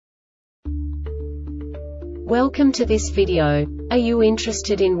Welcome to this video. Are you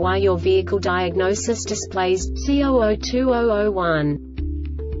interested in why your vehicle diagnosis displays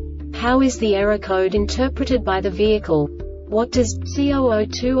C0020-01? How is the error code interpreted by the vehicle? What does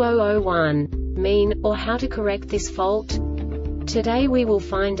C0020-01 mean, or how to correct this fault? Today we will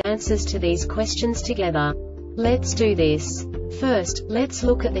find answers to these questions together. Let's do this. First, let's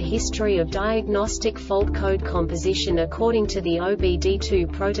look at the history of diagnostic fault code composition according to the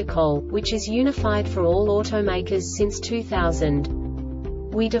OBD2 protocol, which is unified for all automakers since 2000.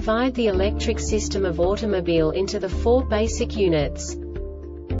 We divide the electric system of automobile into the four basic units: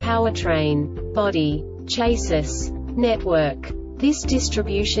 powertrain, body, chassis, network. This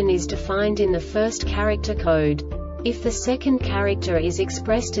distribution is defined in the first character code. If the second character is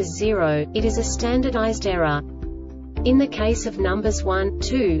expressed as 0, it is a standardized error. In the case of numbers 1,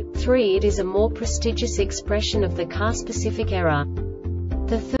 2, 3, it is a more prestigious expression of the car-specific error.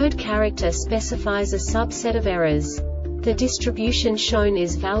 The third character specifies a subset of errors. The distribution shown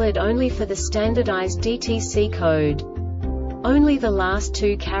is valid only for the standardized DTC code. Only the last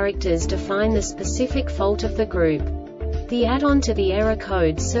two characters define the specific fault of the group. The add-on to the error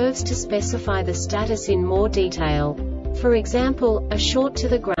code serves to specify the status in more detail. For example, a short to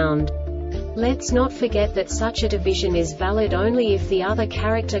the ground. Let's not forget that such a division is valid only if the other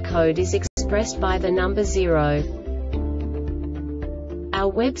character code is expressed by the number 0.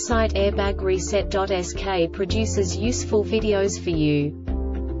 Our website airbagreset.sk produces useful videos for you.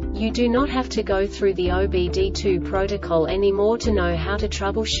 You do not have to go through the OBD2 protocol anymore to know how to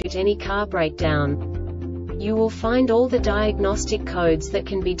troubleshoot any car breakdown. You will find all the diagnostic codes that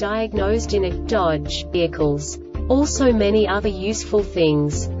can be diagnosed in a Dodge vehicles. Also many other useful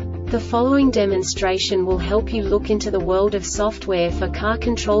things. The following demonstration will help you look into the world of software for car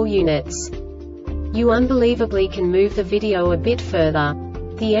control units. You unbelievably can move the video a bit further.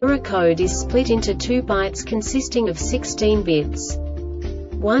 The error code is split into 2 bytes consisting of 16 bits.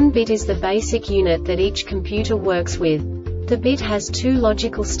 1 bit is the basic unit that each computer works with. The bit has 2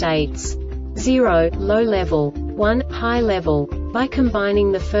 logical states: 0, low level, 1, high level. By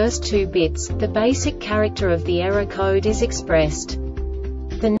combining the first 2 bits, the basic character of the error code is expressed.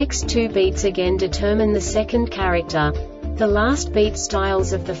 The next 2 beats again determine the second character. The last beat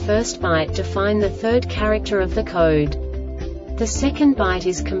styles of the first byte define the third character of the code. The second byte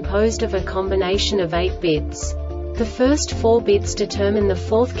is composed of a combination of 8 bits. The first 4 bits determine the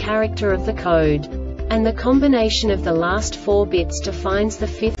fourth character of the code. And the combination of the last 4 bits defines the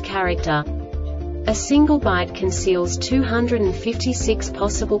fifth character. A single byte conceals 256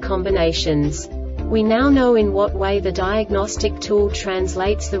 possible combinations. We now know in what way the diagnostic tool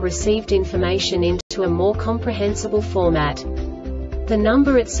translates the received information into a more comprehensible format. The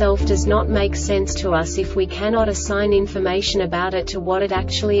number itself does not make sense to us if we cannot assign information about it to what it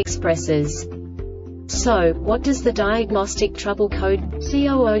actually expresses. So, what does the Diagnostic Trouble Code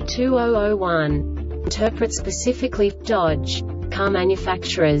C0020-01 interpret specifically for Dodge car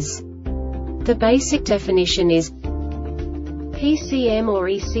manufacturers? The basic definition is ECM or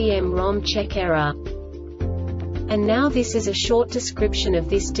ECM ROM Check Error. And now this is a short description of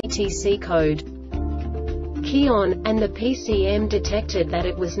this DTC code. Key on, and the PCM detected that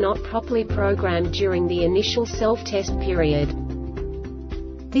it was not properly programmed during the initial self-test period.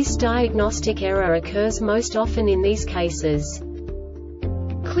 This diagnostic error occurs most often in these cases.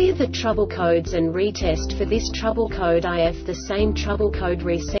 Clear the trouble codes and retest for this trouble code. If the same trouble code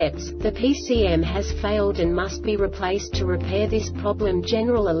resets, the PCM has failed and must be replaced to repair this problem.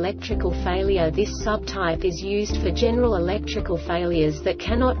 General electrical failure. This subtype is used for general electrical failures that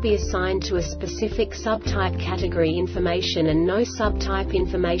cannot be assigned to a specific subtype category information and no subtype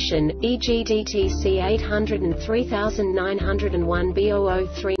information, e.g. DTC 803901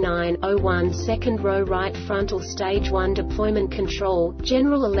 B0039-01 second row right frontal stage 1 deployment control,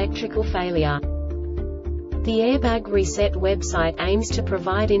 general electrical failure. The Airbag Reset website aims to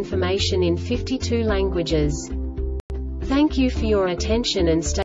provide information in 52 languages. Thank you for your attention and stay